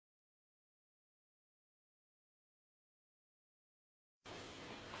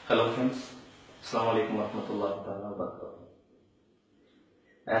Hello friends, Assalamu alaikum warahmatullahi wabarakatuh.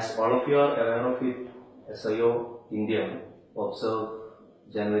 As all of you are aware of it, SIO India observe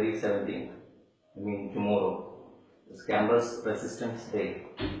January 17th, tomorrow, is Campus Resistance Day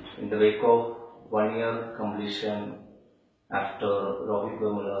in the wake of 1 year completion after Rohit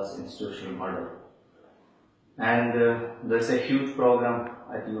Vemula's institutional murder. And there's a huge program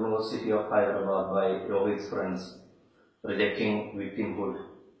at the University of Hyderabad by Rohit's friends rejecting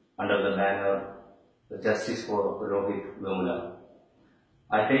victimhood under the banner Justice for Rohit Vemula.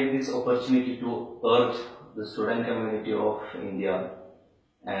 I take this opportunity to urge the student community of India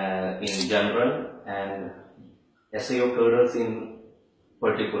in general and SIO cadres in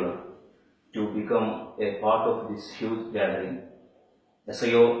particular to become a part of this huge gathering.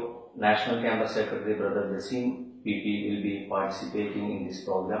 SIO National Campus Secretary Brother Jasim PP will be participating in this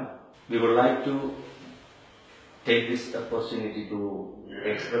program. We would like to take this opportunity to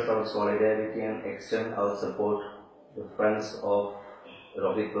express our solidarity and extend our support to friends of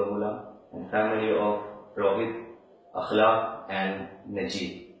Rohit Vemula and family of Rohit, Akhlaq and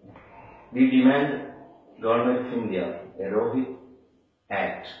Najib. We demand Government of India, a Rohit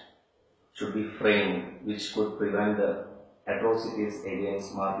Act should be framed which could prevent the atrocities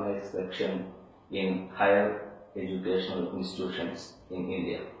against marginalized section in higher educational institutions in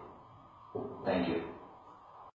India. Thank you.